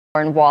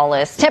In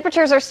Wallace.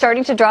 Temperatures are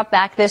starting to drop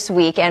back this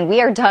week, and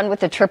we are done with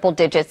the triple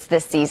digits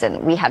this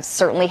season. We have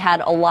certainly had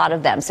a lot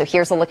of them. So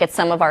here's a look at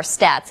some of our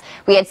stats.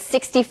 We had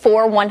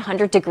 64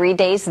 100-degree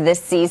days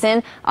this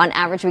season. On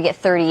average, we get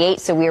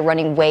 38, so we are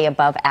running way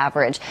above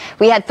average.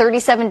 We had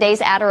 37 days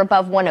at or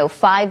above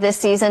 105 this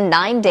season,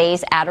 9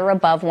 days at or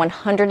above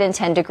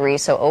 110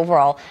 degrees. So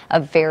overall, a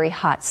very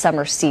hot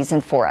summer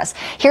season for us.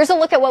 Here's a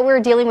look at what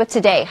we're dealing with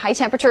today. High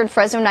temperature in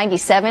Fresno,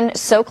 97,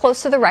 so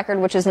close to the record,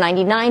 which is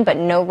 99, but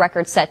no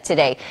record set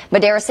today.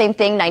 Madera, same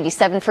thing,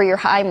 97 for your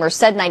high.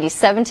 Merced,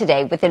 97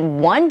 today, within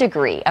 1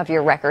 degree of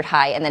your record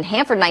high. And then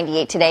Hanford,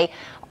 98 today,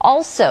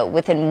 also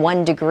within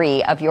 1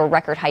 degree of your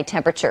record high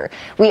temperature.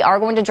 We are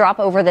going to drop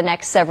over the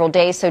next several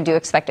days, so do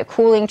expect a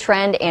cooling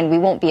trend, and we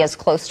won't be as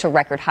close to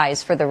record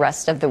highs for the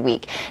rest of the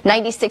week.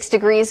 96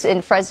 degrees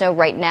in Fresno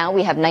right now.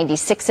 We have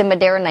 96 in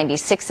Madera,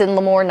 96 in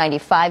Lemoore,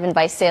 95 in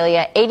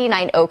Visalia,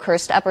 89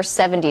 Oakhurst, upper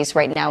 70s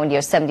right now in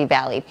Yosemite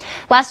Valley.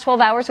 Last 12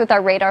 hours with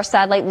our radar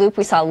satellite loop,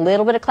 we saw a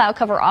little bit of cloud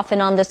cover off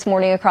and on this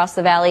morning across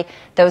the valley.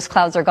 Those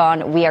clouds are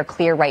gone. We are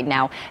clear right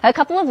now. A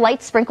couple of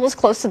light sprinkles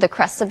close to the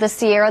crest of the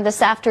Sierra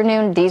this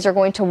afternoon. These are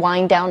going to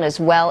wind down as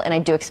well, and I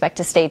do expect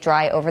to stay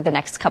dry over the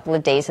next couple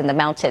of days in the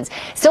mountains.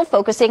 Still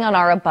focusing on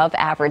our above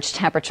average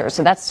temperature,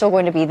 so that's still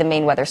going to be the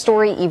main weather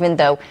story, even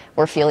though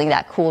we're feeling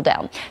that cool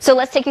down. So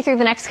let's take you through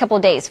the next couple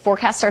of days.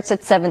 Forecast starts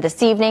at 7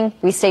 this evening.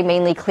 We stay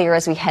mainly clear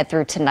as we head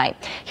through tonight.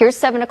 Here's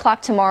 7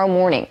 o'clock tomorrow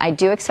morning. I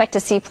do expect to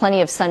see plenty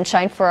of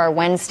sunshine for our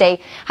Wednesday.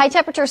 High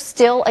temperatures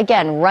still,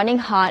 again, running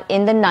hot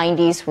in the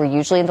 90s. We're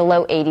usually in the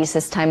low 80s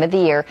this time of the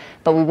year,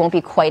 but we won't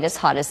be quite as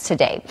hot as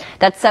today.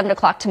 That's 7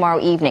 o'clock tomorrow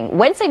evening.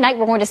 Wednesday night,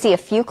 we're going to see a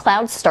few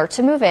clouds start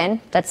to move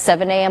in. That's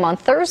 7 a.m. on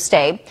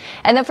Thursday.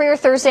 And then for your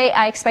Thursday,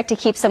 I expect to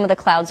keep some of the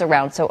clouds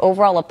around. So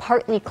overall, a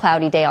partly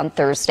cloudy day on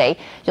Thursday.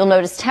 You'll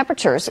notice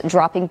temperatures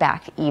dropping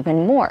back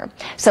even more.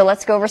 So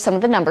let's go over some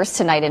of the numbers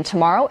tonight and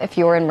tomorrow. If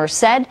you're in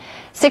Merced,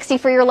 60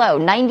 for your low,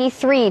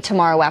 93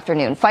 tomorrow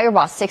afternoon.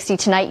 Fireboss, 60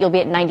 tonight. You'll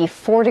be at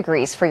 94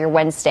 degrees for your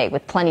Wednesday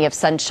with plenty of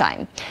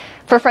sunshine.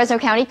 For Fresno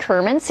County,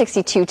 Kerman,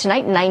 62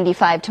 tonight,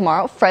 95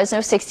 tomorrow. Fresno,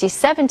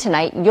 67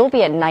 tonight. You'll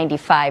be at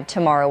 95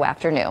 tomorrow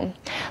afternoon.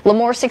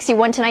 Lemoore,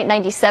 61 tonight,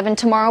 97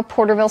 tomorrow.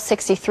 Porterville,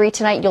 63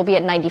 tonight. You'll be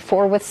at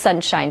 94 with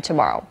sunshine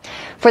tomorrow.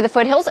 For the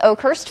foothills,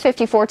 Oakhurst,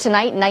 54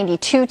 tonight,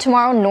 92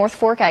 tomorrow. North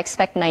Fork, I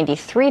expect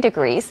 93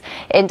 degrees.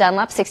 In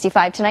Dunlap,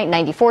 65 tonight,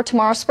 94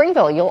 tomorrow.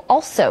 Springville, you'll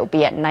also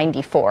be at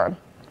 94.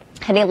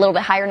 Heading a little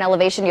bit higher in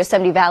elevation,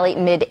 Yosemite Valley,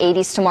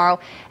 mid-80s tomorrow,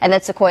 and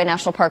then Sequoia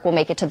National Park will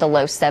make it to the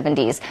low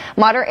 70s.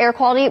 Moderate air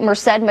quality,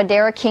 Merced,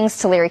 Madera, Kings,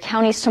 Tulare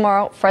counties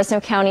tomorrow.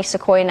 Fresno County,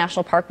 Sequoia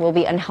National Park will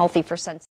be unhealthy for sunset.